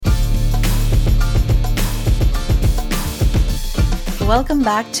Welcome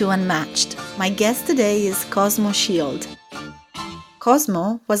back to Unmatched. My guest today is Cosmo Shield.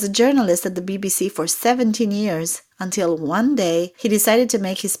 Cosmo was a journalist at the BBC for 17 years until one day he decided to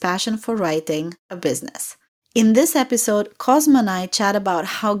make his passion for writing a business. In this episode, Cosmo and I chat about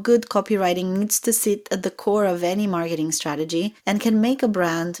how good copywriting needs to sit at the core of any marketing strategy and can make a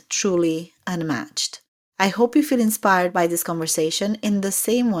brand truly unmatched. I hope you feel inspired by this conversation in the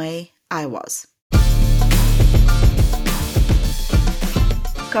same way I was.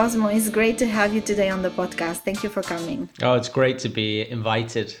 Cosmo, it's great to have you today on the podcast. Thank you for coming. Oh, it's great to be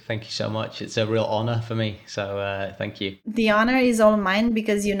invited. Thank you so much. It's a real honor for me. So thank you. The honor is all mine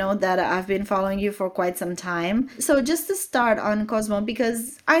because you know that I've been following you for quite some time. So just to start on Cosmo,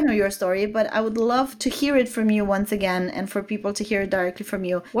 because I know your story, but I would love to hear it from you once again and for people to hear it directly from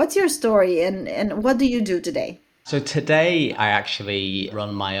you. What's your story and what do you do today? So today I actually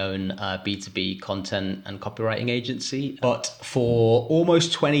run my own B2B content and copywriting agency. But for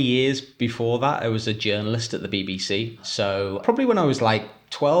almost 20 years before that, I was a journalist at the BBC. So probably when I was like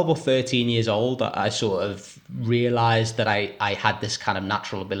 12 or 13 years old, I sort of realized that I had this kind of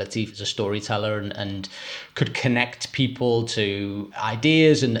natural ability as a storyteller and could connect people to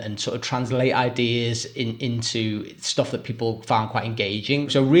ideas and sort of translate ideas into stuff that people found quite engaging.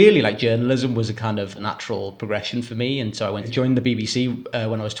 So really like journalism was a kind of natural progression for me. And so I went to join the BBC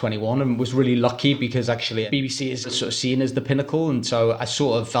when I was 21 and was really lucky because actually BBC is sort of seen as the pinnacle. And so I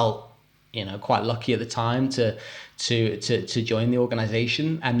sort of felt quite lucky at the time to join the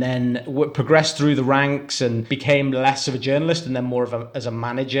organization, and then progressed through the ranks and became less of a journalist and then more as a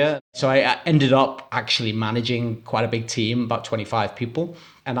manager. So I ended up actually managing quite a big team, about 25 people.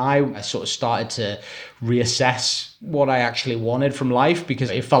 And I sort of started to reassess what I actually wanted from life because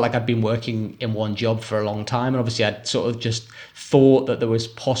it felt like I'd been working in one job for a long time. And obviously I'd sort of just thought that there was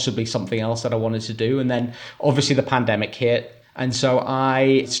possibly something else that I wanted to do. And then obviously the pandemic hit. And so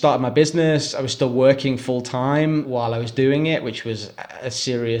I started my business. I was still working full time while I was doing it, which was a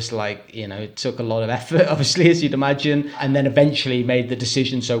serious, it took a lot of effort, obviously, as you'd imagine. And then eventually made the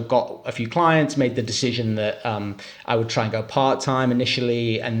decision. So got a few clients, made the decision that I would try and go part-time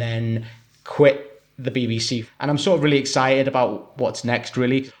initially and then quit the BBC. And I'm sort of really excited about what's next,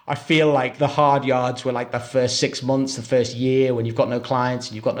 really. I feel like the hard yards were like the first 6 months, the first year when you've got no clients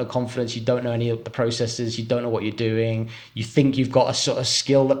and you've got no confidence, you don't know any of the processes, you don't know what you're doing. You think you've got a sort of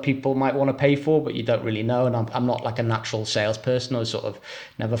skill that people might want to pay for, but you don't really know. And I'm not like a natural salesperson. I sort of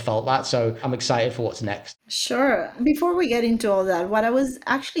never felt that. So I'm excited for what's next. Sure. Before we get into all that, what I was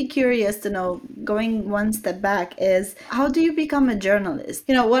actually curious to know, going one step back, is how do you become a journalist?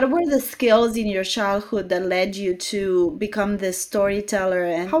 What were the skills in your childhood that led you to become this storyteller?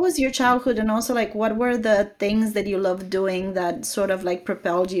 And how was your childhood? And also, what were the things that you loved doing that sort of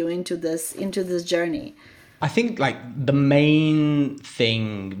propelled you into this journey? I think the main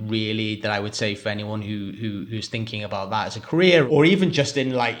thing really that I would say for anyone who's thinking about that as a career or even just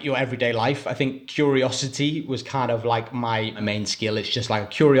in your everyday life, I think curiosity was kind of my main skill. It's just a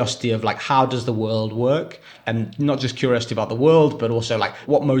curiosity of how does the world work, and not just curiosity about the world, but also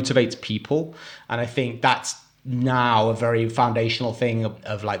what motivates people. And I think that's now a very foundational thing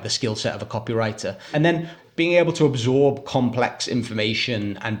of the skill set of a copywriter. And then being able to absorb complex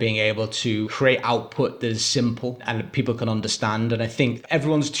information and being able to create output that is simple and people can understand. And I think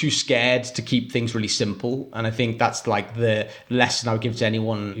everyone's too scared to keep things really simple. And I think that's the lesson I would give to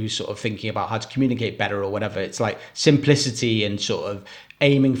anyone who's sort of thinking about how to communicate better or whatever. It's simplicity and sort of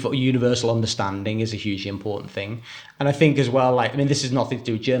aiming for universal understanding is a hugely important thing. And I think as well, this is nothing to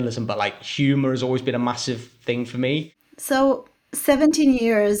do with journalism, but humor has always been a massive thing for me. So 17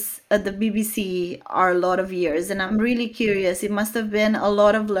 years at the BBC are a lot of years, and I'm really curious. It must have been a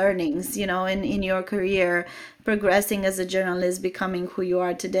lot of learnings, in your career, progressing as a journalist, becoming who you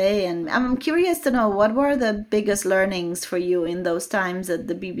are today. And I'm curious to know, what were the biggest learnings for you in those times at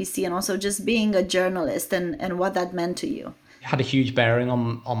the BBC, and also just being a journalist and what that meant to you? Had a huge bearing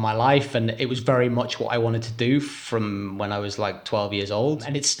on my life, and it was very much what I wanted to do from when I was 12 years old,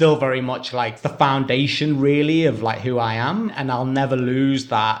 and it's still very much the foundation really of who I am, and I'll never lose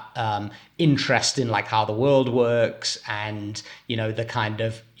that interest in how the world works and the kind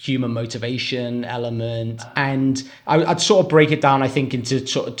of human motivation element. And I'd sort of break it down, I think, into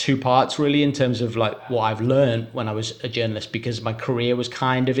sort of two parts really in terms of what I've learned when I was a journalist, because my career was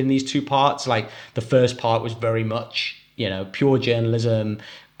kind of in these two parts. The first part was very much pure journalism,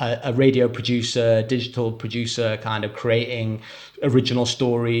 a radio producer, digital producer, kind of creating original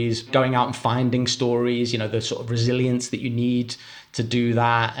stories, going out and finding stories, the sort of resilience that you need to do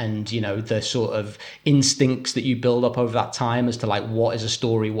that, and the sort of instincts that you build up over that time as to like what is a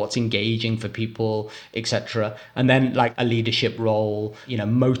story, what's engaging for people, etc. And then like a leadership role,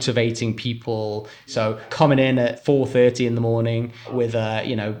 motivating people. So coming in at 4:30 in the morning with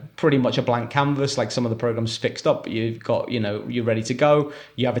pretty much a blank canvas, like some of the programs fixed up, but you've got you're ready to go.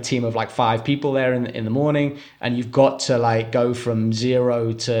 You have a team of like 5 people there in the morning, and you've got to like go from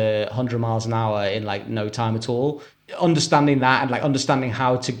 0 to 100 miles an hour in like no time at all. Understanding that and like understanding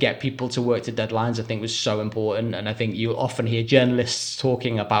how to get people to work to deadlines, I think was so important. And I think you often hear journalists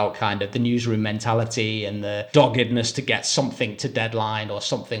talking about kind of the newsroom mentality and the doggedness to get something to deadline or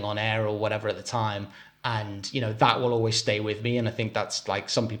something on air or whatever at the time. And, that will always stay with me. And I think that's like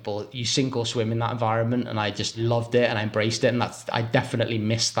some people, you sink or swim in that environment. And I just loved it and I embraced it. And I definitely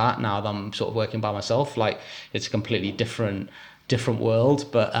miss that now that I'm sort of working by myself. Like it's a completely different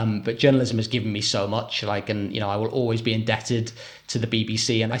world, but journalism has given me so much, and I will always be indebted to the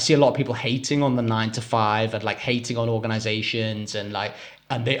BBC. And I see a lot of people hating on the 9 to 5 and like hating on organizations and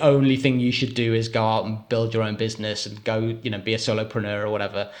the only thing you should do is go out and build your own business and go be a solopreneur or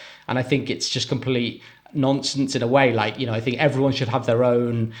whatever. And I think it's just complete nonsense in a way. I think everyone should have their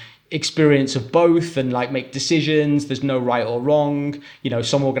own experience of both and like make decisions. There's no right or wrong.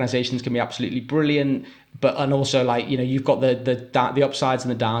 Some organizations can be absolutely brilliant, and also you've got the upsides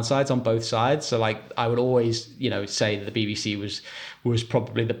and the downsides on both sides. So I would always say that the BBC was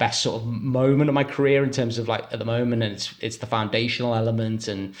probably the best sort of moment of my career in terms of at the moment, and it's the foundational element,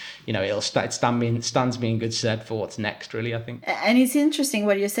 and it stands me in good stead for what's next, really, I think. And it's interesting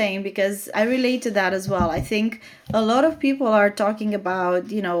what you're saying, because I relate to that as well. I think a lot of people are talking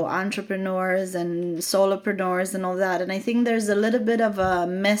about entrepreneurs and solopreneurs and all that, and I think there's a little bit of a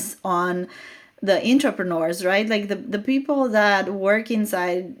miss on the intrapreneurs, right? Like the people that work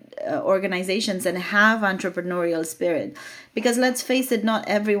inside organizations and have entrepreneurial spirit. Because let's face it, not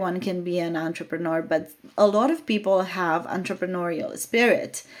everyone can be an entrepreneur, but a lot of people have entrepreneurial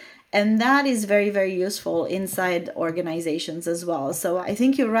spirit. And that is very, very useful inside organizations as well. So I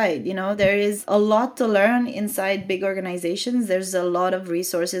think you're right. There is a lot to learn inside big organizations. There's a lot of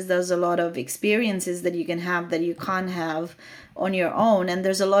resources. There's a lot of experiences that you can have that you can't have on your own, and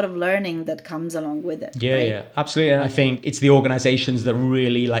there's a lot of learning that comes along with it. Yeah, absolutely. And I think it's the organizations that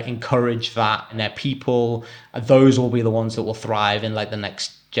really encourage that, and their people, those will be the ones that will thrive in the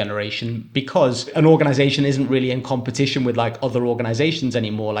next generation, because an organization isn't really in competition with other organizations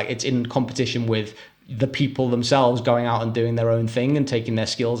anymore. It's in competition with the people themselves going out and doing their own thing and taking their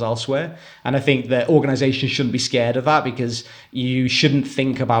skills elsewhere. And I think that organizations shouldn't be scared of that, because you shouldn't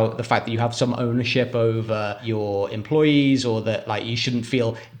think about the fact that you have some ownership over your employees, or that you shouldn't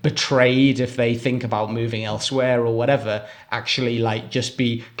feel betrayed if they think about moving elsewhere or whatever. Actually, just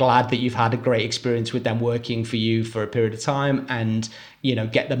be glad that you've had a great experience with them working for you for a period of time, and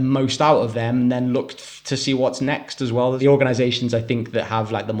get the most out of them, and then look to see what's next as well. The organizations, I think, that have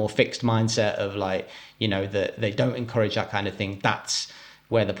the more fixed mindset of that they don't encourage that kind of thing, that's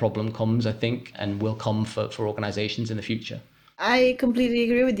where the problem comes, I think, and will come for organizations in the future. I completely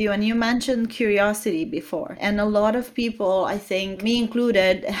agree with you. And you mentioned curiosity before. And a lot of people, I think, me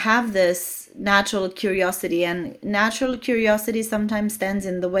included, have this natural curiosity. And natural curiosity sometimes stands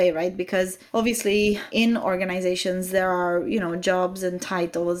in the way, right? Because obviously in organizations, there are, jobs and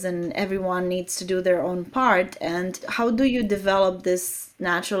titles, and everyone needs to do their own part. And how do you develop this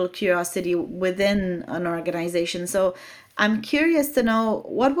natural curiosity within an organization? So I'm curious to know,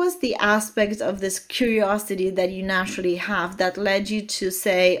 what was the aspect of this curiosity that you naturally have that led you to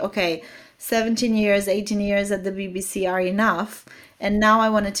say, okay, 17 years, 18 years at the BBC are enough, and now I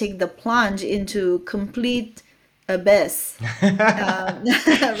want to take the plunge into complete abyss. Right?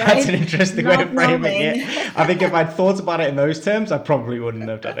 That's an interesting way of framing it. I think if I'd thought about it in those terms, I probably wouldn't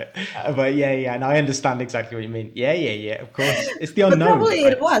have done it. But yeah, and I understand exactly what you mean. Yeah, of course. It's the unknown. But probably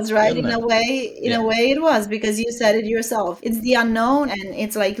right? It was, right? In a way it was, because you said it yourself. It's the unknown, and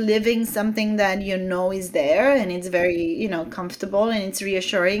it's like living something that is there, and it's very, comfortable, and it's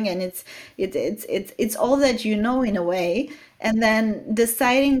reassuring, and it's all that in a way. And then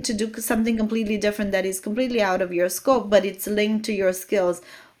deciding to do something completely different that is completely out of your scope, but it's linked to your skills.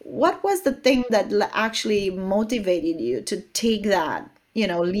 What was the thing that actually motivated you to take that,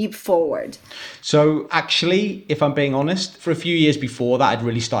 leap forward? So actually, if I'm being honest, for a few years before that, I'd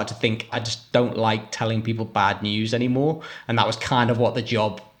really started to think, I just don't like telling people bad news anymore. And that was kind of what the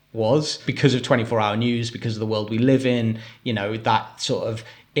job was, because of 24-hour news, because of the world we live in, that sort of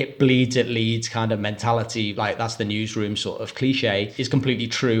it bleeds, it leads kind of mentality, like that's the newsroom sort of cliche, is completely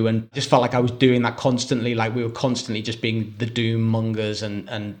true. And just felt like I was doing that constantly, like we were constantly just being the doom mongers, and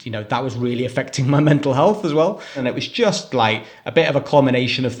that was really affecting my mental health as well. And it was just like a bit of a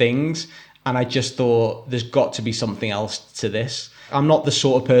culmination of things. And I just thought there's got to be something else to this. I'm not the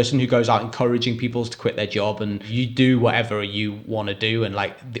sort of person who goes out encouraging people to quit their job, and you do whatever you want to do. And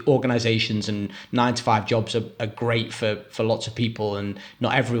like the organizations and 9 to 5 jobs are great for lots of people, and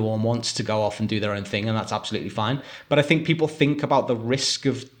not everyone wants to go off and do their own thing, and that's absolutely fine. But I think people think about the risk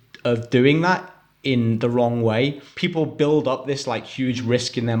of doing that in the wrong way. People build up this like huge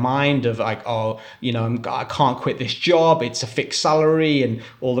risk in their mind of like, oh, I can't quit this job, it's a fixed salary and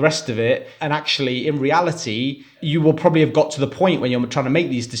all the rest of it. And actually in reality, you will probably have got to the point when you're trying to make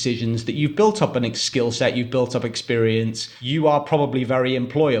these decisions that you've built up a skill set, you've built up experience, you are probably very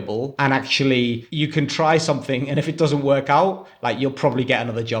employable, and actually you can try something, and if it doesn't work out, like you'll probably get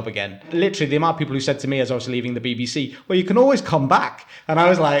another job again. Literally the amount of people who said to me as I was leaving the BBC, well, you can always come back. And I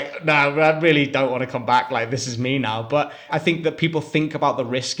was like, no, I really don't want to come back. Like, this is me now. But I think that people think about the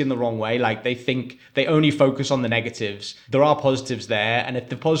risk in the wrong way. Like, they think they only focus on the negatives. There are positives there. And if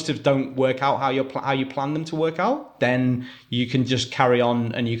the positives don't work out how you plan them to work out, then you can just carry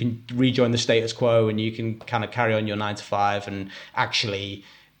on and you can rejoin the status quo and you can kind of carry on your 9 to 5 and actually,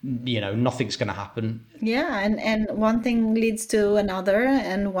 nothing's going to happen. Yeah, and one thing leads to another,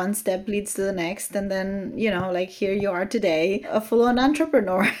 and one step leads to the next, and then like here you are today, a full-on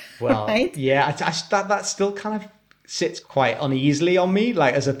entrepreneur. Well, right? Yeah, that still kind of sits quite uneasily on me,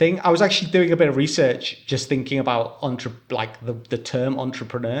 like as a thing. I was actually doing a bit of research, just thinking about the term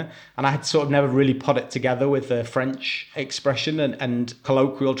entrepreneur, and I had sort of never really put it together with the French expression and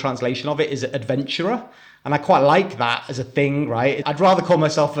colloquial translation of it is adventurer. And I quite like that as a thing, right? I'd rather call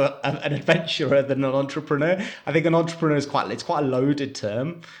myself an adventurer than an entrepreneur. I think an entrepreneur is quite a loaded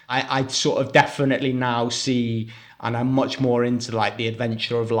term. I sort of definitely now see, and I'm much more into like the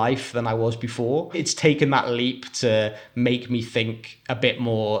adventure of life than I was before. It's taken that leap to make me think a bit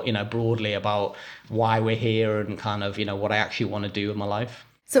more, broadly about why we're here and kind of, what I actually want to do with my life.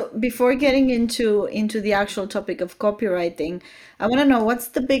 So before getting into the actual topic of copywriting, I want to know what's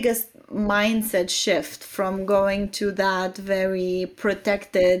the biggest mindset shift from going to that very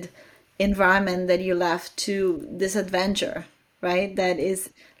protected environment that you left to this adventure, right? That is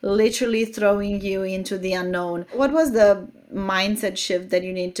literally throwing you into the unknown. What was the mindset shift that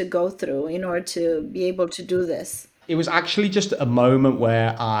you need to go through in order to be able to do this? It was actually just a moment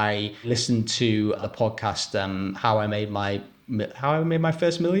where I listened to the podcast, How I Made My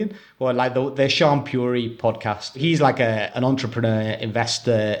First Million, or like the Sean Puri podcast. He's like an entrepreneur,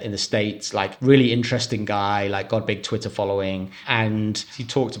 investor in the States, like really interesting guy, like got a big Twitter following. And he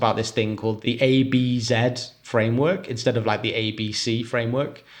talked about this thing called the ABZ framework instead of like the ABC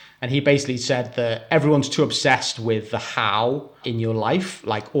framework. And he basically said that everyone's too obsessed with the how in your life.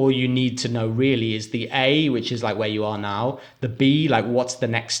 Like all you need to know really is the A, which is like where you are now, the B, like what's the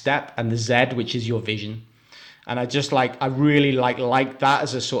next step, and the Z, which is your vision. And I really like that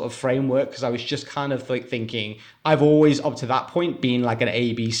as a sort of framework, because I was just kind of like thinking, I've always up to that point been like an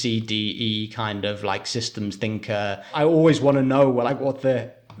A, B, C, D, E kind of like systems thinker. I always want to know what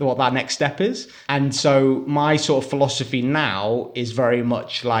that next step is. And so my sort of philosophy now is very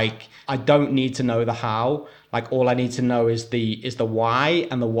much like, I don't need to know the how. Like all I need to know is the why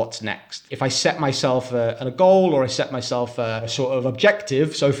and the what's next. If I set myself a goal or I set myself a sort of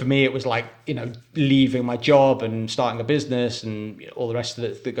objective. So for me, it was like, leaving my job and starting a business and all the rest of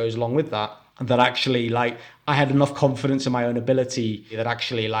it that goes along with that. And that actually like I had enough confidence in my own ability that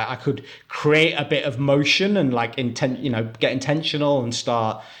actually like I could create a bit of motion and like get intentional and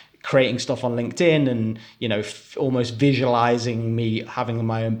start creating stuff on LinkedIn and, almost visualizing me having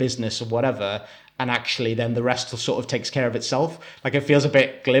my own business or whatever. And actually then the rest sort of takes care of itself. Like it feels a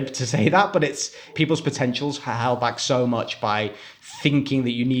bit glib to say that, but it's people's potentials are held back so much by thinking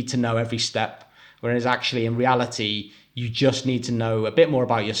that you need to know every step. Whereas actually in reality, you just need to know a bit more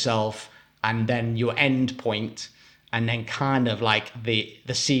about yourself and then your end point, and then kind of like the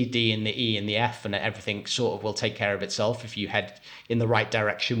C, D and the E and the F and everything sort of will take care of itself if you head in the right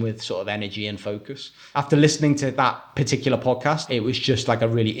direction with sort of energy and focus. After listening to that particular podcast, it was just like a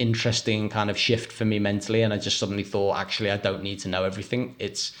really interesting kind of shift for me mentally. And I just suddenly thought, actually, I don't need to know everything.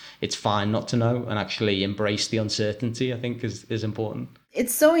 It's fine not to know, and actually embrace the uncertainty, I think is important.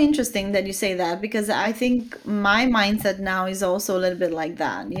 It's so interesting that you say that, because I think my mindset now is also a little bit like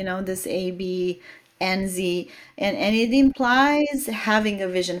that, this A, B, and Z, and it implies having a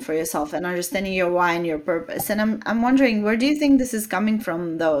vision for yourself and understanding your why and your purpose. And I'm wondering, where do you think this is coming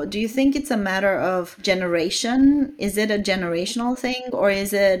from, though? Do you think it's a matter of generation? Is it a generational thing, or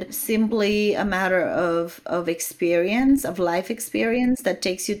is it simply a matter of experience, of life experience, that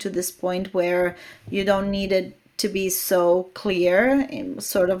takes you to this point where you don't need it to be so clear and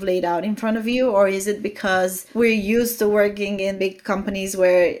sort of laid out in front of you? Or is it because we're used to working in big companies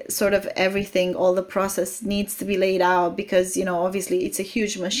where sort of everything, all the process needs to be laid out, because, you know, obviously it's a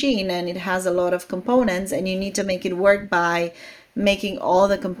huge machine and it has a lot of components and you need to make it work by making all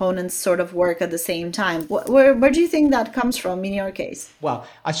the components sort of work at the same time? Where do you think that comes from in your case? Well,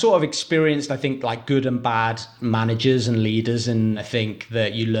 I sort of experienced, I think, like good and bad managers and leaders. And I think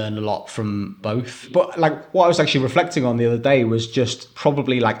that you learn a lot from both. But like what I was actually reflecting on the other day was just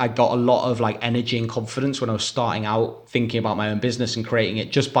probably like I got a lot of like energy and confidence when I was starting out thinking about my own business and creating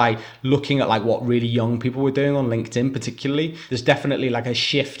it, just by looking at like what really young people were doing on LinkedIn, particularly. There's definitely like a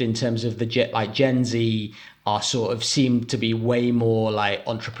shift in terms of the Gen Z are sort of seem to be way more like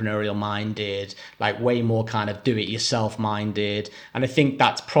entrepreneurial minded, like way more kind of do it yourself minded. And I think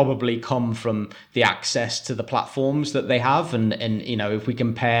that's probably come from the access to the platforms that they have. And you know, if we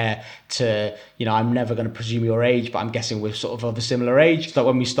compare to, you know, I'm never going to presume your age, but I'm guessing we're sort of a similar age. So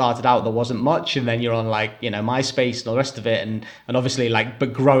when we started out, there wasn't much. And then you're on like, you know, MySpace and all the rest of it. And obviously like,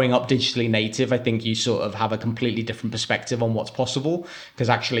 but growing up digitally native, I think you sort of have a completely different perspective on what's possible, because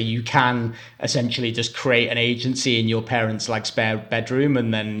actually you can essentially just create an agency in your parents' like spare bedroom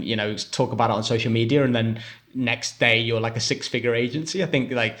and then, you know, talk about it on social media, and then next day you're like a 6-figure agency. I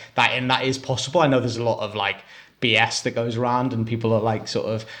think like that, and that is possible. I know there's a lot of like BS that goes around and people are like sort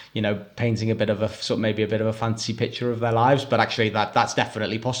of, you know, painting a bit of a sort of maybe a bit of a fancy picture of their lives, but actually that's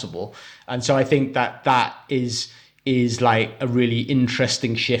definitely possible. And so I think that is like a really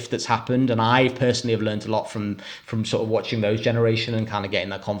interesting shift that's happened. And I personally have learned a lot from sort of watching those generation and kind of getting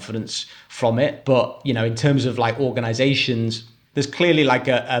that confidence from it. But, you know, in terms of like organizations, there's clearly like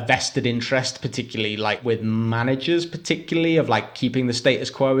a vested interest, particularly like with managers, particularly of like keeping the status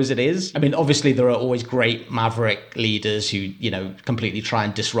quo as it is. I mean, obviously there are always great maverick leaders who, you know, completely try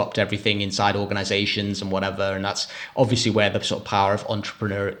and disrupt everything inside organizations and whatever. And that's obviously where the sort of power of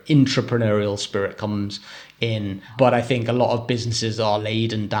entrepreneurial spirit comes in. But I think a lot of businesses are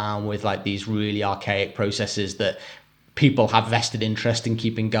laden down with like these really archaic processes that people have vested interest in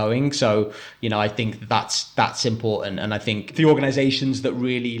keeping going. So, you know, I think that's important. And I think the organizations that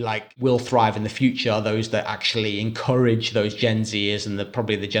really like will thrive in the future are those that actually encourage those Gen Zers and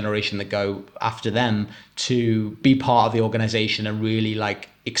probably the generation that go after them to be part of the organization and really like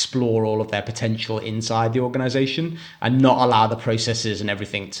explore all of their potential inside the organization and not allow the processes and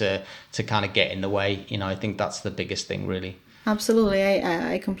everything to kind of get in the way. You know, I think that's the biggest thing, really. Absolutely,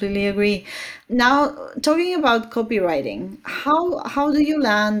 I completely agree. Now, talking about copywriting, how do you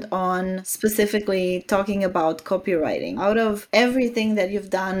land on specifically talking about copywriting? Out of everything that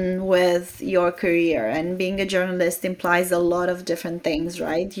you've done with your career, and being a journalist implies a lot of different things,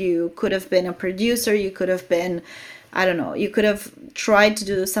 right? You could have been a producer, you could have been, I don't know, you could have tried to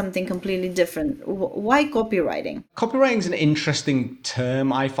do something completely different. Why copywriting? Copywriting is an interesting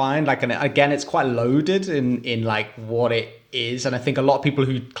term, I find. Like, and again, it's quite loaded in like what it is. And I think a lot of people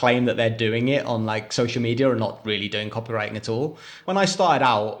who claim that they're doing it on like social media are not really doing copywriting at all. When I started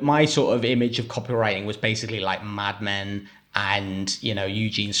out, my sort of image of copywriting was basically like Mad Men and, you know,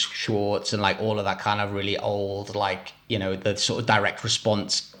 Eugene Schwartz and like all of that kind of really old, like, you know, the sort of direct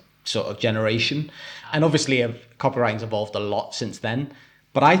response sort of generation. And obviously copywriting's evolved a lot since then.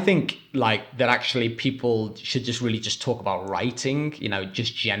 But I think like that actually people should just really just talk about writing, you know,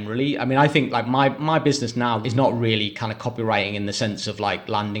 just generally. I mean, I think like my business now is not really kind of copywriting in the sense of like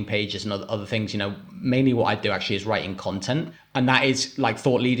landing pages and other things, you know. Mainly what I do actually is writing content, and that is like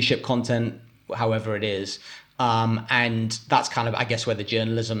thought leadership content, however it is. And that's kind of, I guess, where the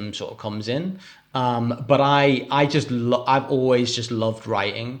journalism sort of comes in. But I've always just loved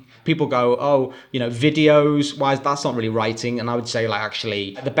writing. People go, oh, you know, videos, that's not really writing. And I would say like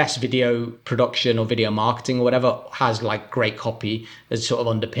actually the best video production or video marketing or whatever has like great copy that's sort of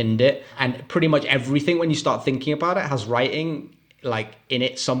underpinned it. And pretty much everything, when you start thinking about it, has writing like in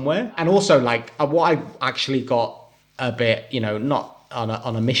it somewhere. And also like what I actually got a bit, you know, not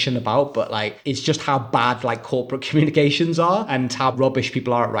on a mission about, but like it's just how bad like corporate communications are and how rubbish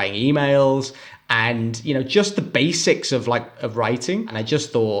people are at writing emails and, you know, just the basics of writing. And I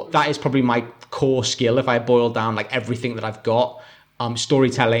just thought that is probably my core skill if I boil down like everything that I've got.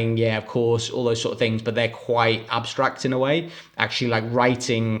 Storytelling, yeah, of course, all those sort of things, but they're quite abstract in a way. Actually, like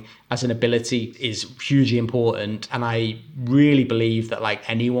writing as an ability is hugely important. And I really believe that like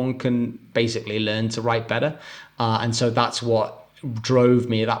anyone can basically learn to write better. And so that's what drove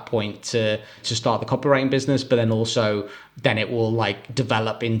me at that point to start the copywriting business, but then it will like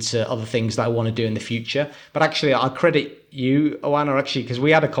develop into other things that I want to do in the future. But actually I'll credit you, Oana, actually, because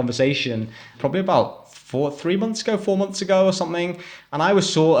we had a conversation probably about 4 months ago or something. And I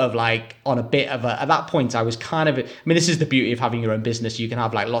was sort of like on a bit of at that point, I was kind of, I mean, this is the beauty of having your own business. You can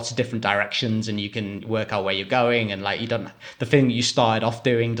have like lots of different directions and you can work out where you're going. And like, the thing that you started off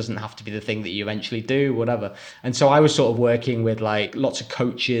doing doesn't have to be the thing that you eventually do, whatever. And so I was sort of working with like lots of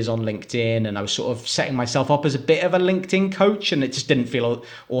coaches on LinkedIn, and I was sort of setting myself up as a bit of a LinkedIn coach, and it just didn't feel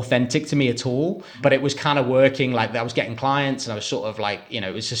authentic to me at all. But it was kind of working, like I was getting clients and I was sort of like,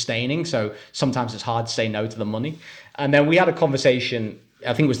 it was sustaining. So sometimes it's hard to say no to the money. And then we had a conversation,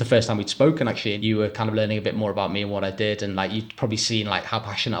 I think it was the first time we'd spoken actually, and you were kind of learning a bit more about me and what I did, and like you'd probably seen like how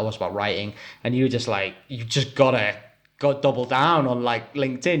passionate I was about writing, and you were just like, you just gotta double down on like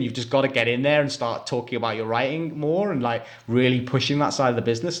LinkedIn. You've just got to get in there and start talking about your writing more and like really pushing that side of the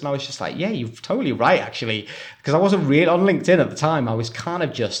business. And I was just like, yeah, you're totally right actually, because I wasn't really on LinkedIn at the time. I was kind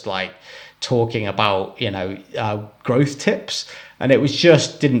of just like talking about growth tips, and it was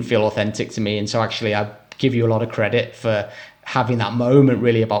just didn't feel authentic to me. And so actually I give you a lot of credit for having that moment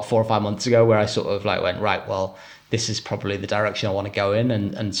really about 4 or 5 months ago where I sort of like went, right, well, this is probably the direction I want to go in.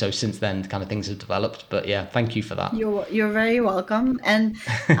 And so since then kind of things have developed. But yeah, thank you for that. You're very welcome. And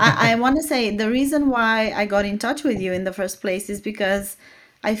I want to say the reason why I got in touch with you in the first place is because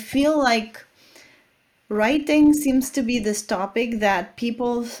I feel like writing seems to be this topic that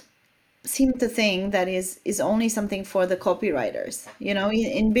people seem to think that is only something for the copywriters.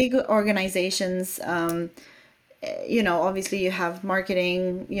 In big organizations, obviously you have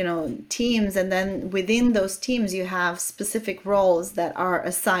marketing, teams, and then within those teams you have specific roles that are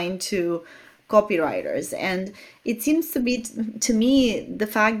assigned to copywriters. And it seems to be to me the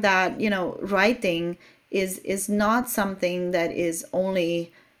fact that writing is not something that is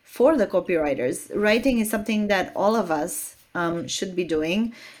only for the copywriters. Writing is something that all of us should be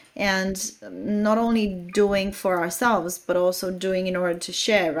doing, and not only doing for ourselves but also doing in order to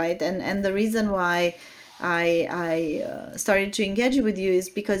share, right? And the reason why I started to engage with you is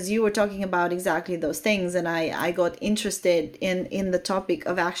because you were talking about exactly those things, and I got interested in the topic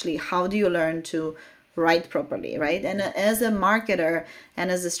of actually how do you learn to write properly, right? And as a marketer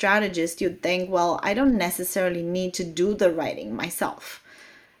and as a strategist, you'd think, well, I don't necessarily need to do the writing myself.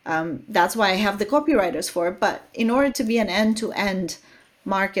 That's why I have the copywriters for it. But in order to be an end-to-end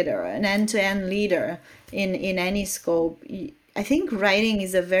marketer, an end-to-end leader in any scope, I think writing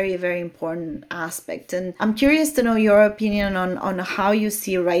is a very, very important aspect. And I'm curious to know your opinion on how you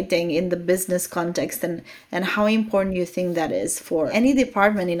see writing in the business context, and how important you think that is for any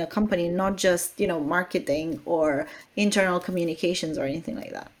department in a company, not just, marketing or internal communications or anything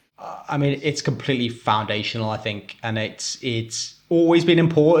like that. I mean, it's completely foundational, I think, and it's always been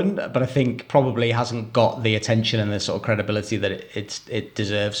important, but I think probably hasn't got the attention and the sort of credibility that it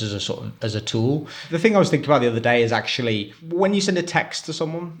deserves as a tool. The thing I was thinking about the other day is actually when you send a text to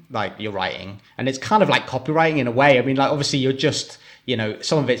someone, like you're writing, and it's kind of like copywriting in a way. I mean, like obviously you're just,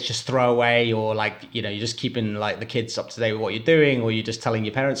 some of it's just throwaway, or like, you're just keeping like the kids up to date with what you're doing, or you're just telling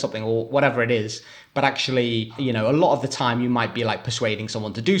your parents something, or whatever it is. But actually, a lot of the time you might be like persuading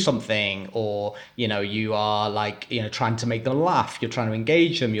someone to do something, or, you are like, trying to make them laugh. You're trying to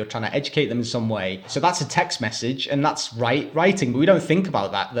engage them. You're trying to educate them in some way. So that's a text message, and that's writing. But we don't think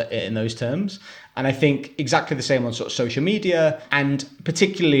about that in those terms. And I think exactly the same on sort of social media, and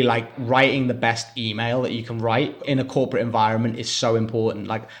particularly like writing the best email that you can write in a corporate environment is so important.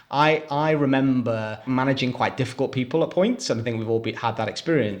 Like I remember managing quite difficult people at points, and I think we've all had that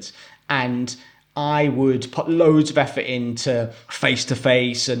experience. And I would put loads of effort into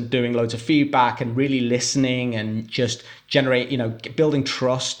face-to-face and doing loads of feedback and really listening and just generate, building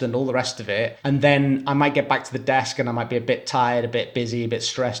trust and all the rest of it. And then I might get back to the desk and I might be a bit tired, a bit busy, a bit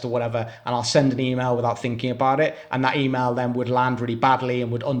stressed or whatever. And I'll send an email without thinking about it. And that email then would land really badly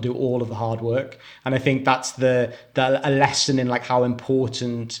and would undo all of the hard work. And I think that's a lesson in like how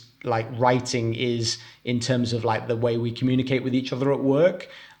important like writing is in terms of like the way we communicate with each other at work.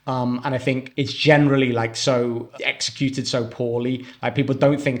 And I think it's generally like so executed so poorly. Like people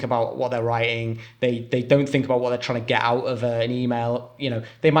don't think about what they're writing. They don't think about what they're trying to get out of an email.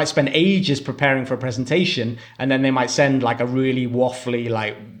 They might spend ages preparing for a presentation, and then they might send like a really waffly,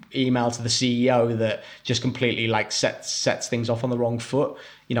 like email to the CEO that just completely like sets things off on the wrong foot.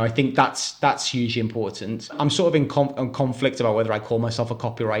 I think that's hugely important. I'm sort of in conflict about whether I call myself a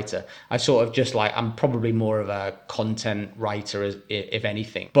copywriter. I sort of just like, I'm probably more of a content writer, if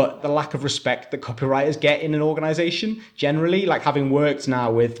anything. But the lack of respect that copywriters get in an organization generally, like having worked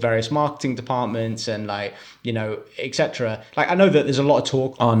now with various marketing departments and like, etc. Like I know that there's a lot of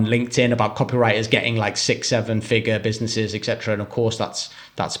talk on LinkedIn about copywriters getting like 6-7 figure businesses, etc. And of course that's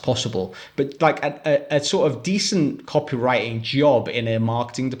possible. But like a sort of decent copywriting job in a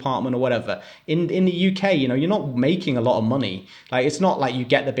marketing department or whatever in the UK, you're not making a lot of money. Like it's not like you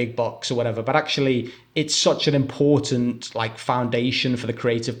get the big bucks or whatever, but actually it's such an important like foundation for the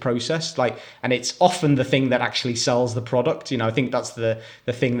creative process. Like, and it's often the thing that actually sells the product. I think that's the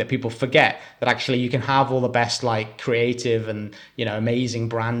thing that people forget, that actually you can have all the best like creative and amazing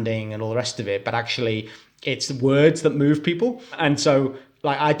branding and all the rest of it, but actually it's words that move people. And so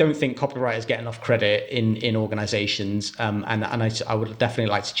like I don't think copywriters get enough credit in organizations, and I would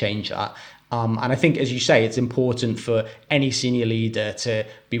definitely like to change that. And I think, as you say, it's important for any senior leader to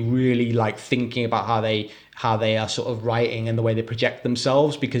be really like thinking about how they are sort of writing and the way they project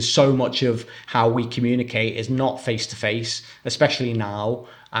themselves, because so much of how we communicate is not face to face, especially now.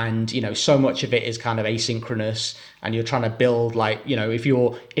 And so much of it is kind of asynchronous, and you're trying to build like if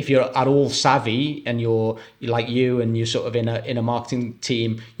you're at all savvy and you're like and you're sort of in a marketing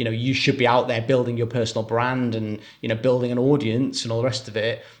team, you should be out there building your personal brand and building an audience and all the rest of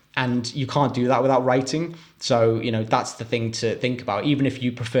it. And you can't do that without writing. So, that's the thing to think about. Even if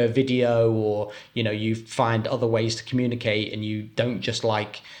you prefer video or, you find other ways to communicate, and you don't just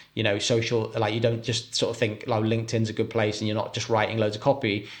like, social, like you don't just sort of think like LinkedIn's a good place and you're not just writing loads of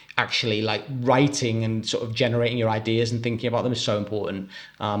copy. Actually like writing and sort of generating your ideas and thinking about them is so important.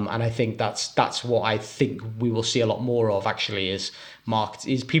 And I think that's what I think we will see a lot more of actually is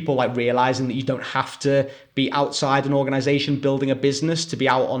people like realizing that you don't have to be outside an organization building a business to be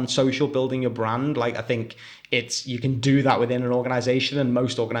out on social building your brand. Like I think you can do that within an organization, and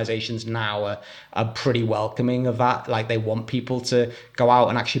most organizations now are pretty welcoming of that. Like they want people to go out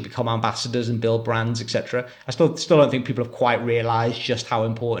and actually become ambassadors and build brands, etc. I still don't think people have quite realized just how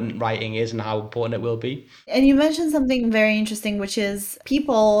important writing is and how important it will be. And you mentioned something very interesting, which is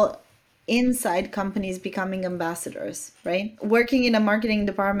people inside companies becoming ambassadors, right? Working in a marketing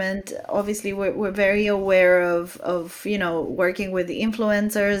department, obviously we're very aware of working with the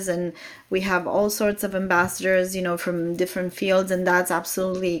influencers, and we have all sorts of ambassadors, from different fields, and that's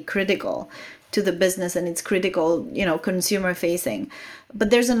absolutely critical to the business, and it's critical, consumer facing. But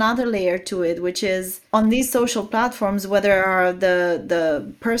there's another layer to it, which is on these social platforms, whether are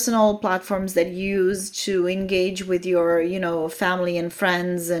the personal platforms that you use to engage with your, family and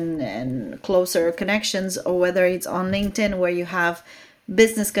friends and closer connections, or whether it's on LinkedIn where you have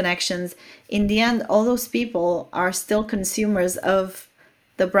business connections. In the end, all those people are still consumers of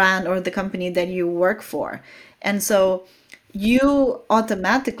the brand or the company that you work for. And so you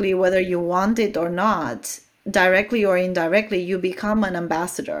automatically, whether you want it or not, directly or indirectly, you become an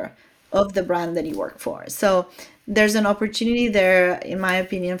ambassador of the brand that you work for. So there's an opportunity there, in my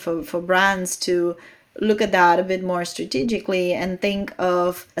opinion, for brands to look at that a bit more strategically and think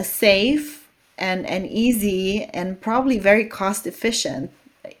of a safe and easy and probably very cost efficient,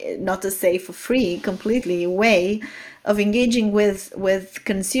 not to say for free completely, way of engaging with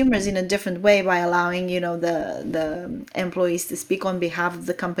consumers in a different way, by allowing the employees to speak on behalf of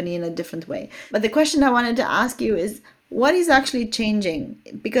the company in a different way. But the question I wanted to ask you is, what is actually changing?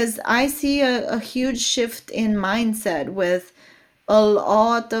 Because I see a huge shift in mindset with a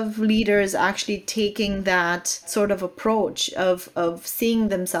lot of leaders actually taking that sort of approach of seeing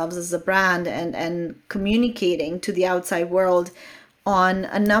themselves as a brand and communicating to the outside world on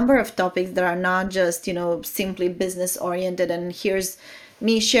a number of topics that are not just, simply business oriented, and here's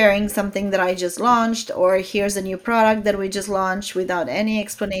me sharing something that I just launched, or here's a new product that we just launched without any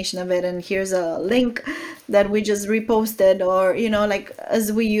explanation of it, and here's a link that we just reposted, or, like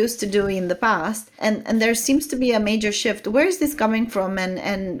as we used to do in the past. And there seems to be a major shift. Where is this coming from?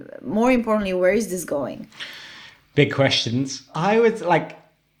 And more importantly, where is this going? Big questions. I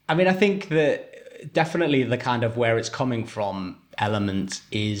think that definitely the kind of where it's coming from element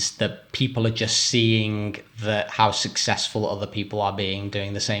is that people are just seeing how successful other people are being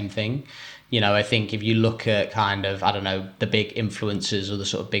doing the same thing. I think if you look at kind of, I don't know, the big influencers or the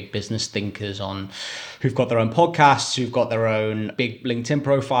sort of big business thinkers who've got their own podcasts, who've got their own big LinkedIn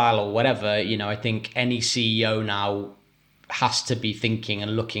profile or whatever, I think any CEO now has to be thinking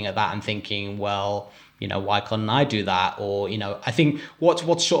and looking at that and thinking, well, why can't I do that? Or, I think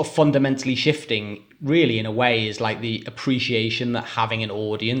what's sort of fundamentally shifting really in a way is like the appreciation that having an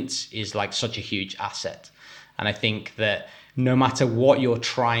audience is like such a huge asset. And I think that no matter what you're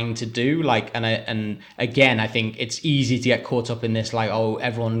trying to do, like, and again, I think it's easy to get caught up in this, like, oh,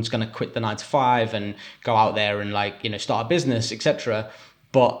 everyone's going to quit the 9 to 5 and go out there and like, start a business, etc.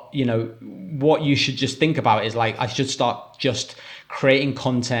 But, what you should just think about is like, I should start just creating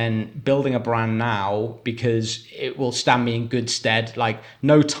content, building a brand now, because it will stand me in good stead. Like,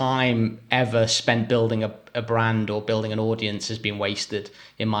 no time ever spent building a brand or building an audience has been wasted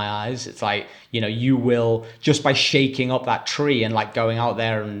in my eyes. It's like, you will, just by shaking up that tree and like going out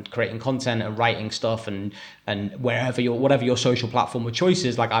there and creating content and writing stuff and whatever your social platform of choice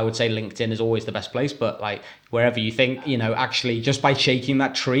is, like I would say LinkedIn is always the best place, but like wherever you think, actually just by shaking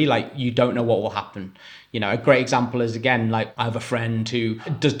that tree, like you don't know what will happen. A great example is, again, like I have a friend who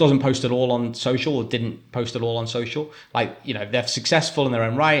doesn't post at all on social, or didn't post at all on social. Like, they're successful in their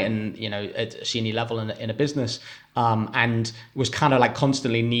own right and, at a senior level in a business. And was kind of like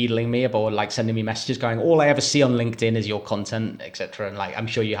constantly needling me about, like, sending me messages going, all I ever see on LinkedIn is your content, etc. And like, I'm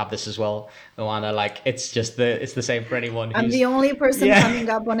sure you have this as well, Luana. Like, it's the same for anyone. I'm the only person coming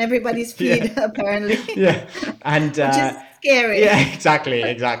up on everybody's feed, apparently. Yeah. And which is scary. Yeah,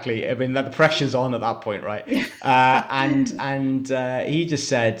 exactly. I mean, the pressure's on at that point, right? And he just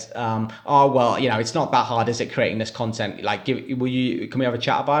said, oh, well, it's not that hard, is it, creating this content? Like, can we have a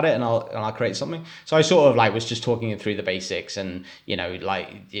chat about it, and I'll create something? So I sort of like was just talking him through the basics, and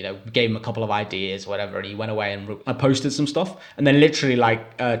gave him a couple of ideas, whatever, and he went away and I posted some stuff, and then literally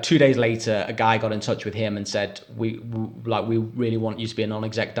like 2 days later, a guy got in touch with him and said, we really want you to be a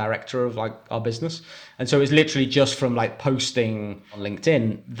non-exec director of like our business. And so it's literally just from like posting on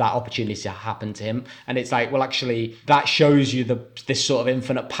LinkedIn, that opportunity happened to him. And it's like, well, actually, that shows you this sort of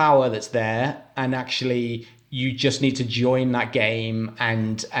infinite power that's there. And actually, you just need to join that game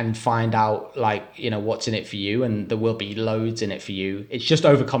and find out, like, what's in it for you. And there will be loads in it for you. It's just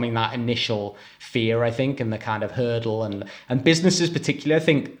overcoming that initial fear, I think, and the kind of hurdle. And businesses particularly, I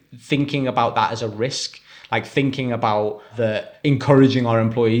think, thinking about that as a risk, like thinking about encouraging our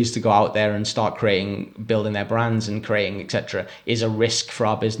employees to go out there and start building their brands and creating, etc., is a risk for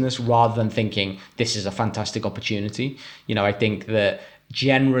our business, rather than thinking this is a fantastic opportunity. I think that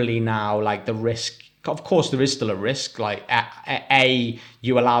generally now, like, the risk, of course, there is still a risk. Like,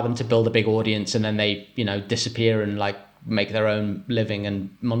 you allow them to build a big audience and then they, disappear and like make their own living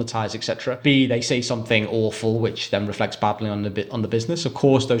and monetize, etc. B, they say something awful, which then reflects badly on the business. Of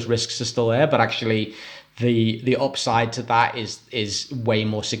course, those risks are still there, but actually, the upside to that is way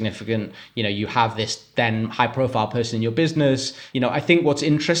more significant. You have this then high profile person in your business. I think what's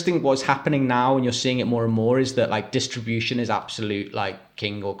interesting, what's happening now, and you're seeing it more and more, is that like distribution is absolute like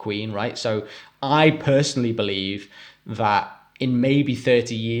king or queen, right? So I personally believe that in maybe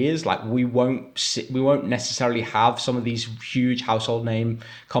 30 years, like we won't necessarily have some of these huge household name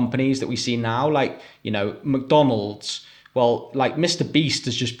companies that we see now, like, McDonald's. Well, like Mr. Beast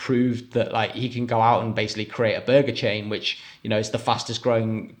has just proved that like he can go out and basically create a burger chain, which, is the fastest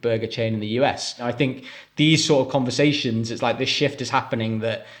growing burger chain in the US. I think these sort of conversations, it's like this shift is happening,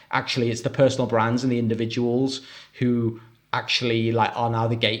 that actually it's the personal brands and the individuals who actually like are now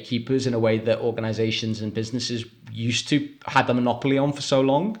the gatekeepers in a way that organizations and businesses used to had the monopoly on for so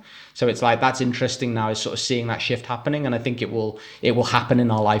long. So it's like, that's interesting now, is sort of seeing that shift happening. And I think it will happen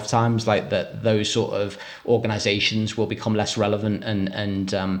in our lifetimes, like that those sort of organizations will become less relevant, and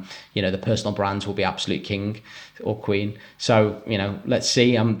the personal brands will be absolute king or queen. So, let's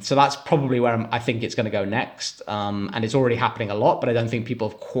see. So that's probably where I think it's going to go next. And it's already happening a lot, but I don't think people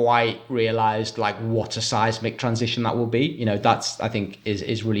have quite realized like what a seismic transition that will be. That's, I think,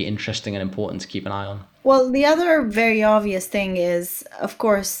 is really interesting and important to keep an eye on. Well, the other very obvious thing is, of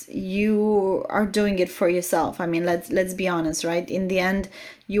course, you are doing it for yourself. I mean, let's be honest, right? In the end,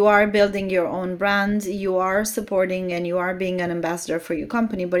 you are building your own brand, you are supporting and you are being an ambassador for your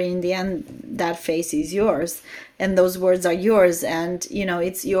company, but in the end, that face is yours and those words are yours, and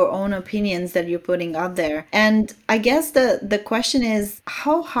it's your own opinions that you're putting out there. And I guess the question is,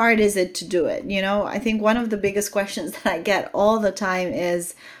 how hard is it to do it? I think one of the biggest questions that I get all the time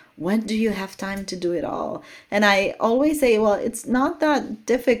is, when do you have time to do it all? And I always say, well, it's not that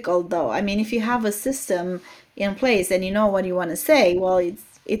difficult though. I mean, if you have a system in place and you know what you want to say, well,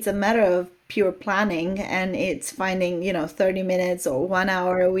 it's a matter of pure planning, and it's finding, 30 minutes or 1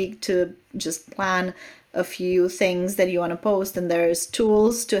 hour a week to just plan a few things that you want to post. And there's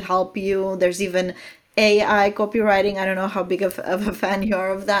tools to help you. There's even AI copywriting. I don't know how big of a fan you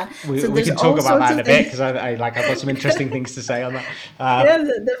are of that. We can talk about that in a bit, because I've got some interesting things to say on that. Yeah,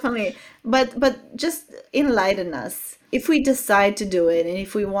 definitely. But just enlighten us. If we decide to do it and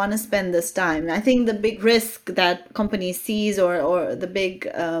if we want to spend this time, I think the big risk that companies sees, or the big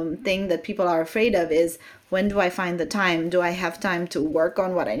thing that people are afraid of is, when do I find the time? Do I have time to work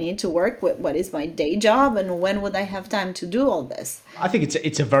on what I need to work with? What is my day job? And when would I have time to do all this? I think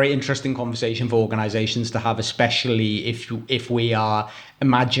it's a very interesting conversation for organizations to have, especially if we are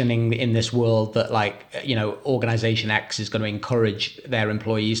imagining in this world that, like, you know, organization X is going to encourage their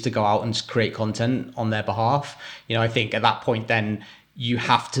employees to go out and create content on their behalf. You know, I think at that point then you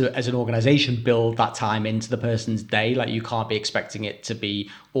have to, as an organization, build that time into the person's day. Like, you can't be expecting it to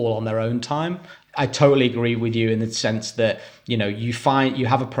be all on their own time. I totally agree with you in the sense that, you know, you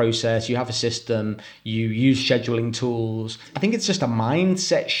have a process, you have a system, you use scheduling tools. I think it's just a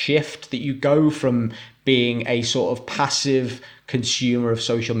mindset shift that you go from being a sort of passive consumer of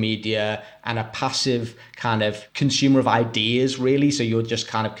social media and a passive kind of consumer of ideas, really. So you're just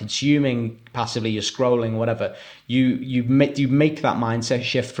kind of consuming passively, you're scrolling, whatever. You make that mindset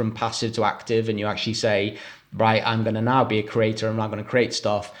shift from passive to active, and you actually say, right, I'm going to now be a creator and I'm going to create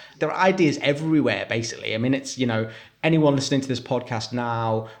stuff. There are ideas everywhere, basically. I mean, it's, you know, anyone listening to this podcast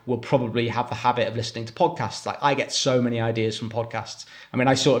now will probably have the habit of listening to podcasts. Like, I get so many ideas from podcasts. I mean,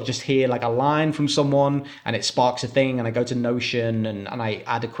 I sort of just hear like a line from someone and it sparks a thing, and I go to Notion and I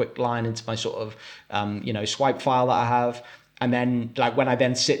add a quick line into my sort of, swipe file that I have. And then, like, when I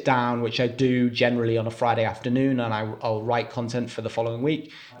then sit down, which I do generally on a Friday afternoon, and I'll write content for the following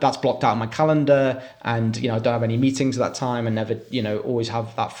week, that's blocked out on my calendar. And, you know, I don't have any meetings at that time, and never, you know, always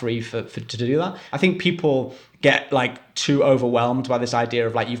have that free for to do that. I think people get like too overwhelmed by this idea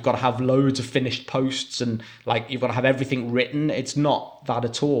of like, you've got to have loads of finished posts and like you've got to have everything written. It's not that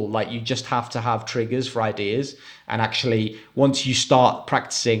at all. Like, you just have to have triggers for ideas. And actually, once you start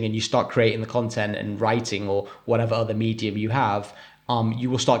practicing and you start creating the content and writing or whatever other medium you have, you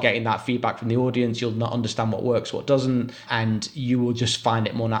will start getting that feedback from the audience. You'll not understand what works, what doesn't, and you will just find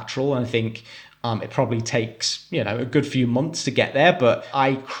it more natural. And I think it probably takes, you know, a good few months to get there, but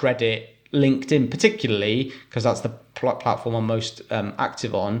I credit LinkedIn particularly, because that's the platform I'm most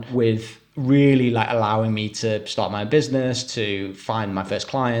active on, with really like allowing me to start my own business, to find my first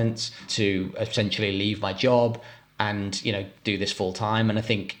clients, to essentially leave my job and, you know, do this full time. And I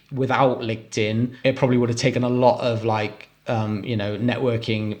think without LinkedIn, it probably would have taken a lot of like,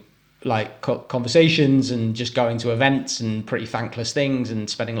 networking, like conversations and just going to events and pretty thankless things and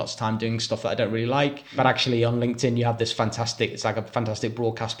spending lots of time doing stuff that I don't really like. But actually on LinkedIn, you have this it's like a fantastic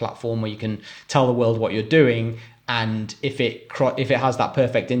broadcast platform where you can tell the world what you're doing. And if it has that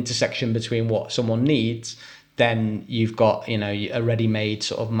perfect intersection between what someone needs, then you've got, you know, a ready-made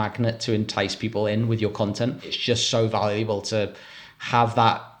sort of magnet to entice people in with your content. It's just so valuable to have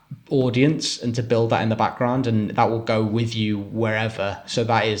that audience and to build that in the background, and that will go with you wherever. So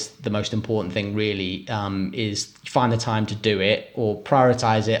that is the most important thing, really, is find the time to do it, or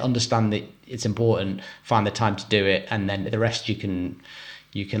prioritize it, understand that it's important, find the time to do it, and then the rest you can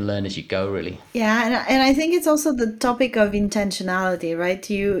learn as you go, really. Yeah, and I think it's also the topic of intentionality, right?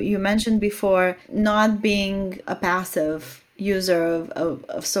 You mentioned before not being a passive user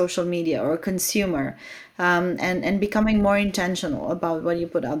of social media or a consumer, and becoming more intentional about what you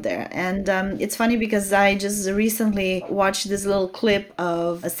put out there. And it's funny because I just recently watched this little clip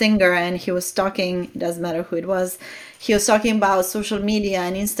of a singer, and he was talking, it doesn't matter who it was, he was talking about social media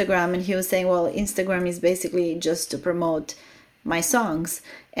and Instagram, and he was saying, well, Instagram is basically just to promote my songs,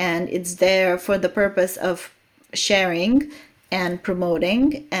 and it's there for the purpose of sharing and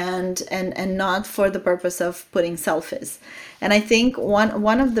promoting, and not for the purpose of putting selfies. And I think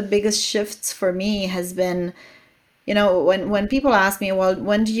one of the biggest shifts for me has been, you know, when people ask me, well,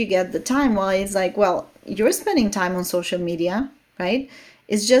 when do you get the time? Well, it's like, well, you're spending time on social media, right?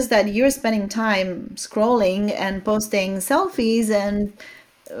 It's just that you're spending time scrolling and posting selfies and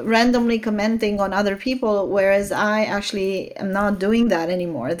randomly commenting on other people, whereas I actually am not doing that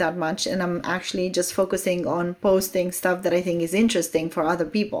anymore that much, and I'm actually just focusing on posting stuff that I think is interesting for other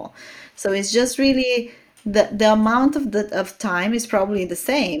people. So it's just really the amount of time is probably the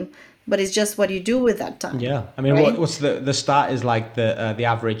same, but it's just what you do with that time. Yeah, I mean, right? what's the stat is like the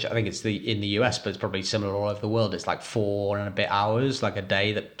average? I think it's in the US, but it's probably similar all over the world. It's like 4 and a bit hours, like a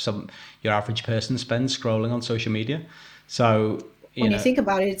day, that your average person spends scrolling on social media. So when you think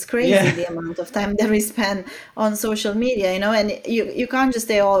about it, it's crazy the amount of time that we spend on social media, you know, and you can't just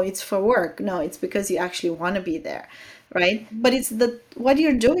say, oh, it's for work. No, it's because you actually want to be there, right? But it's what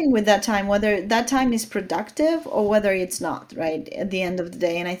you're doing with that time, whether that time is productive or whether it's not, right, at the end of the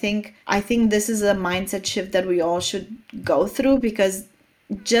day. And I think this is a mindset shift that we all should go through, because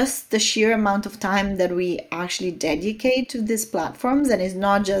just the sheer amount of time that we actually dedicate to these platforms, and it's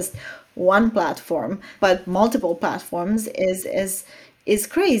not just one platform, but multiple platforms is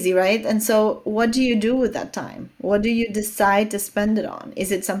crazy, right? And so what do you do with that time? What do you decide to spend it on?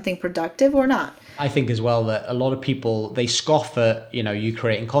 Is it something productive or not? I think as well that a lot of people, they scoff at, you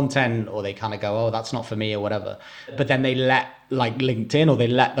creating content, or they kind of go, oh, that's not for me or whatever. But then they let like LinkedIn, or they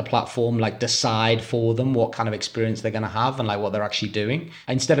let the platform like decide for them what kind of experience they're going to have and like what they're actually doing.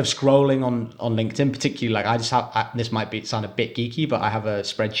 Instead of scrolling on LinkedIn, particularly, like I just have, this might sound a bit geeky, but I have a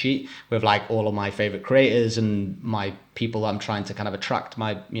spreadsheet with like all of my favorite creators and my people that I'm trying to kind of attract,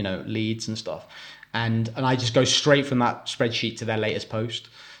 my, leads and stuff. And I just go straight from that spreadsheet to their latest post.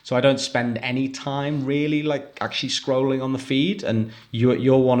 So I don't spend any time really like actually scrolling on the feed. And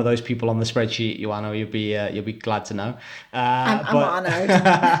you're one of those people on the spreadsheet, Joanna. You'll be glad to know. I'm honored.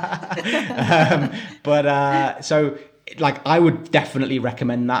 So like I would definitely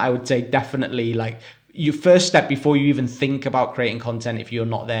recommend that. I would say definitely like your first step before you even think about creating content, if you're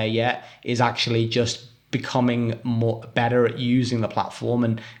not there yet, is actually just becoming better at using the platform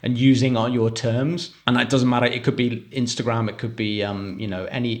and using on your terms. And that doesn't matter. It could be Instagram, it could be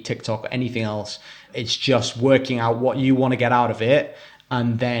any TikTok, anything else. It's just working out what you want to get out of it,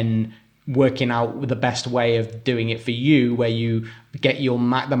 and then working out the best way of doing it for you, where you get your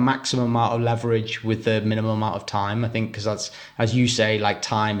the maximum amount of leverage with the minimum amount of time. I think because that's, as you say, like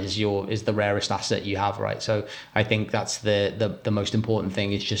time is the rarest asset you have, right? So I think that's the most important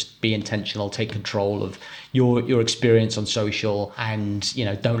thing, is just be intentional, take control of your experience on social, and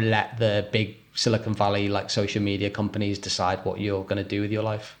don't let the big Silicon Valley like social media companies decide what you're going to do with your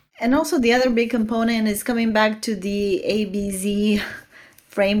life. And also the other big component is coming back to the ABZ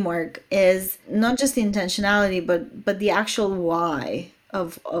framework, is not just the intentionality, but the actual why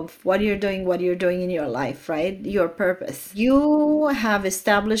of what you're doing in your life, right? Your purpose. You have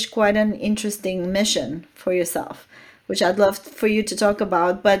established quite an interesting mission for yourself, which I'd love for you to talk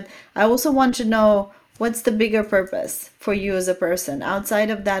about. But I also want to know, what's the bigger purpose for you as a person outside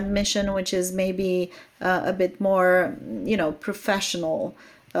of that mission, which is maybe a bit more, professional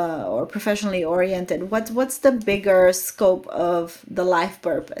or professionally oriented? What's the bigger scope of the life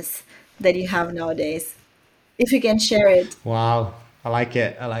purpose that you have nowadays? If you can share it. Wow. I like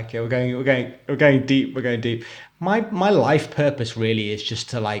it. I like it. We're going deep. We're going deep. My life purpose really is just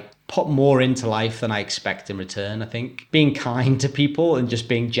to like put more into life than I expect in return. I think being kind to people and just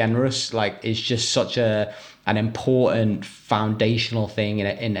being generous, like, is just such an important foundational thing,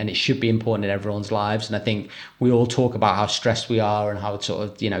 and it should be important in everyone's lives. And I think we all talk about how stressed we are and how it's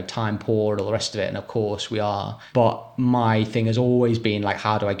sort of, time poor and all the rest of it. And of course we are. But my thing has always been like,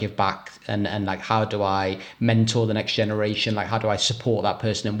 how do I give back? And like, how do I mentor the next generation? Like, how do I support that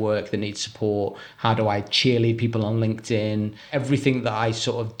person in work that needs support? How do I cheerlead people on LinkedIn? Everything that I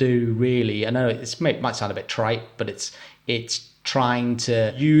sort of do, really, I know it might sound a bit trite, but it's trying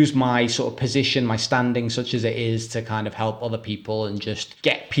to use my sort of position, my standing, such as it is, to kind of help other people and just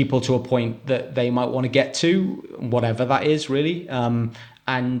get people to a point that they might want to get to, whatever that is, really.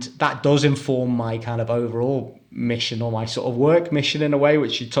 And that does inform my kind of overall mission, or my sort of work mission in a way,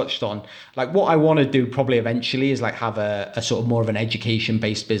 which you touched on. Like, what I want to do probably eventually is like have a sort of more of an education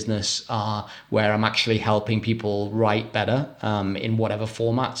based business where I'm actually helping people write better in whatever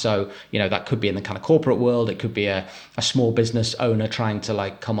format. So, that could be in the kind of corporate world. It could be a small business owner trying to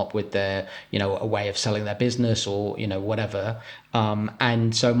like come up with their, a way of selling their business, or, whatever.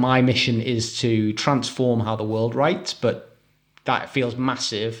 And so my mission is to transform how the world writes, but that feels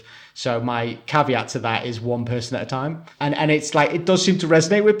massive. So my caveat to that is one person at a time. And it's like, it does seem to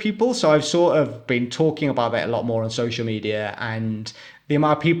resonate with people. So I've sort of been talking about that a lot more on social media, and the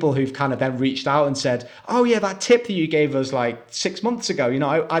amount of people who've kind of then reached out and said, oh yeah, that tip that you gave us like 6 months ago,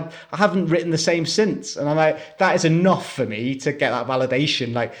 I haven't written the same since. And I'm like, that is enough for me to get that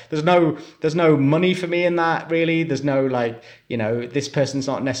validation. Like, there's no money for me in that, really. There's no like, this person's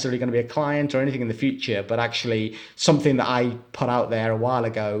not necessarily going to be a client or anything in the future, but actually something that I put out there a while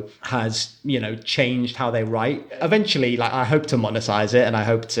ago has, changed how they write. Eventually, like, I hope to monetize it, and I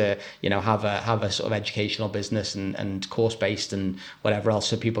hope to, have a sort of educational business and course based and whatever else,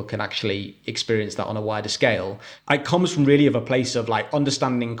 so people can actually experience that on a wider scale. It comes from really of a place of like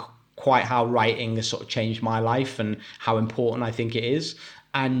understanding quite how writing has sort of changed my life and how important I think it is.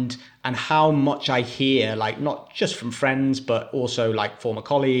 And how much I hear, like, not just from friends, but also like former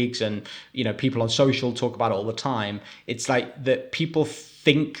colleagues and, people on social talk about it all the time. It's like that people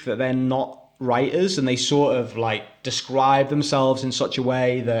think that they're not writers, and they sort of like describe themselves in such a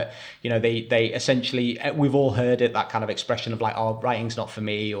way that, you know, they essentially, we've all heard it, that kind of expression of like, oh, writing's not for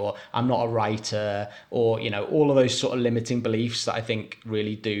me, or I'm not a writer, or, you know, all of those sort of limiting beliefs that I think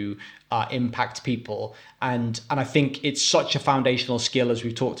really do impact people. And I think it's such a foundational skill, as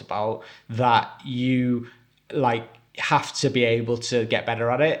we've talked about, that you like have to be able to get better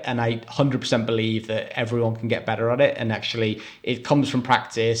at it. And I 100% believe that everyone can get better at it. And actually it comes from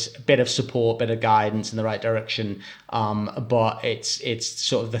practice, a bit of support, bit of guidance in the right direction. But it's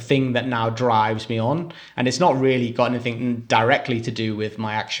sort of the thing that now drives me on. And it's not really got anything directly to do with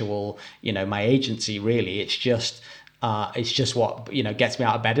my actual, you know, my agency really. It's just what, you know, gets me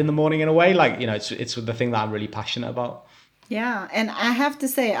out of bed in the morning in a way. Like, you know, it's the thing that I'm really passionate about. Yeah, and I have to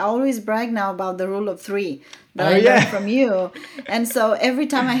say, I always brag now about the rule of three that I learned from you. And so every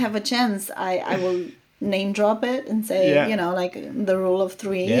time I have a chance, I will name drop it and say, you know, like the rule of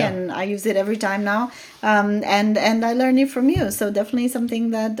three. Yeah. And I use it every time now. And I learned it from you. So definitely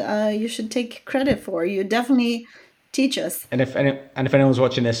something that you should take credit for. You definitely teach us. And if anyone's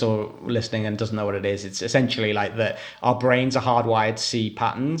watching this or listening and doesn't know what it is, it's essentially like that our brains are hardwired to see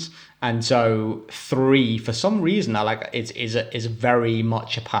patterns. And so 3, for some reason, I like is very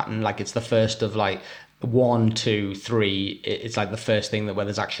much a pattern. Like it's the first of like 1, 2, 3. It's like the first thing that where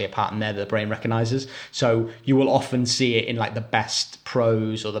there's actually a pattern there that the brain recognizes. So you will often see it in like the best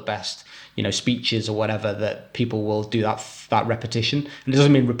prose or the best, you know, speeches or whatever, that people will do that repetition. And it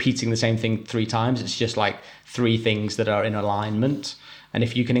doesn't mean repeating the same thing 3 times. It's just like 3 things that are in alignment. And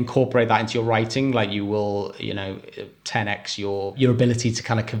if you can incorporate that into your writing, like you will, you know, 10x your ability to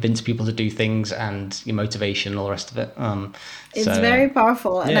kind of convince people to do things and your motivation and all the rest of it. It's very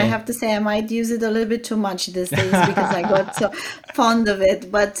powerful. And I have to say, I might use it a little bit too much these days because I got so fond of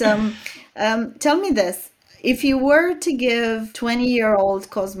it. But tell me this. If you were to give 20-year-old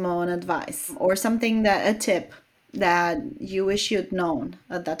Cosmo an advice or something, a tip that you wish you'd known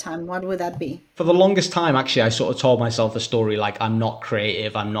at that time, what would that be? For the longest time, actually, I sort of told myself the story like I'm not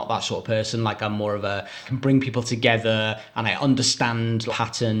creative, I'm not that sort of person, like I'm more of can bring people together, and I understand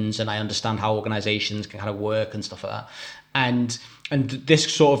patterns and I understand how organizations can kind of work and stuff like that. And this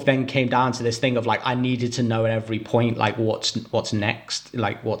sort of then came down to this thing of like I needed to know at every point like what's next,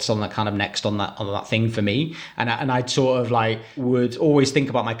 like what's on the kind of next on that thing for me. And I'd sort of like would always think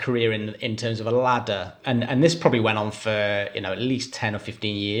about my career in terms of a ladder. And this probably went on for, you know, at least 10 or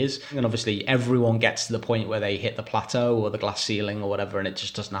 15 years. And obviously everyone gets to the point where they hit the plateau or the glass ceiling or whatever, and it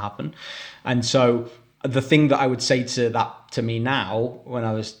just doesn't happen. And so the thing that I would say to me now when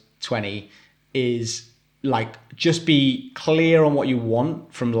I was 20 is like just be clear on what you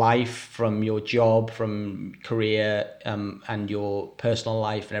want from life, from your job, from career, and your personal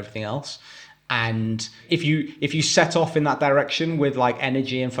life and everything else. And if you set off in that direction with like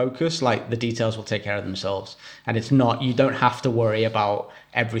energy and focus, like the details will take care of themselves. And you don't have to worry about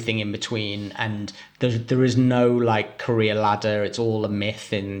everything in between. And there is no like career ladder. It's all a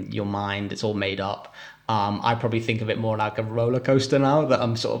myth in your mind. It's all made up. I probably think of it more like a roller coaster now that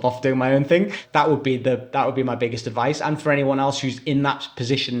I'm sort of off doing my own thing. That would be my biggest advice. And for anyone else who's in that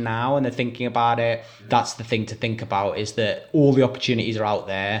position now and they're thinking about it, that's the thing to think about, is that all the opportunities are out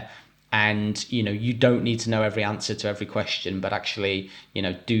there. And, you know, you don't need to know every answer to every question, but actually, you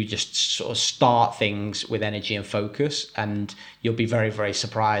know, do just sort of start things with energy and focus, and you'll be very, very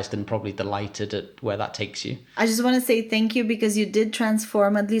surprised and probably delighted at where that takes you. I just want to say thank you, because you did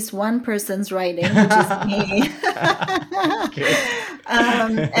transform at least one person's writing, which is me.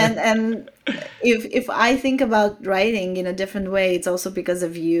 And if I think about writing in a different way, it's also because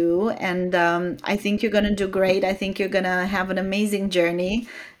of you. And I think you're going to do great. I think you're going to have an amazing journey.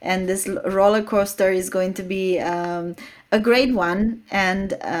 And this roller coaster is going to be a great one.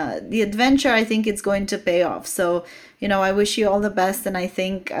 And the adventure, I think it's going to pay off. So, you know, I wish you all the best. And I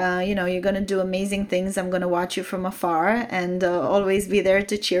think, you know, you're going to do amazing things. I'm going to watch you from afar and always be there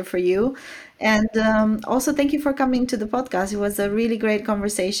to cheer for you. And also, thank you for coming to the podcast. It was a really great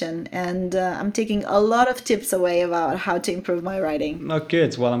conversation. And I'm taking a lot of tips away about how to improve my writing. Oh,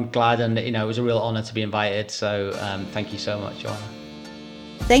 good. Well, I'm glad. And, you know, it was a real honor to be invited. So thank you so much, Joanna.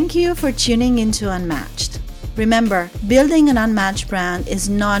 Thank you for tuning into Unmatched. Remember, building an unmatched brand is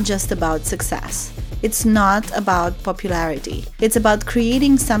not just about success. It's not about popularity. It's about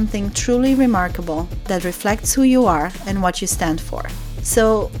creating something truly remarkable that reflects who you are and what you stand for.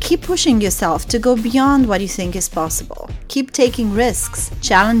 So keep pushing yourself to go beyond what you think is possible. Keep taking risks,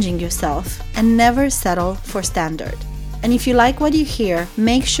 challenging yourself, and never settle for standard. And if you like what you hear,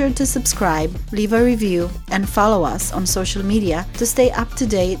 make sure to subscribe, leave a review, and follow us on social media to stay up to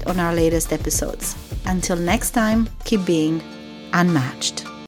date on our latest episodes. Until next time, keep being unmatched.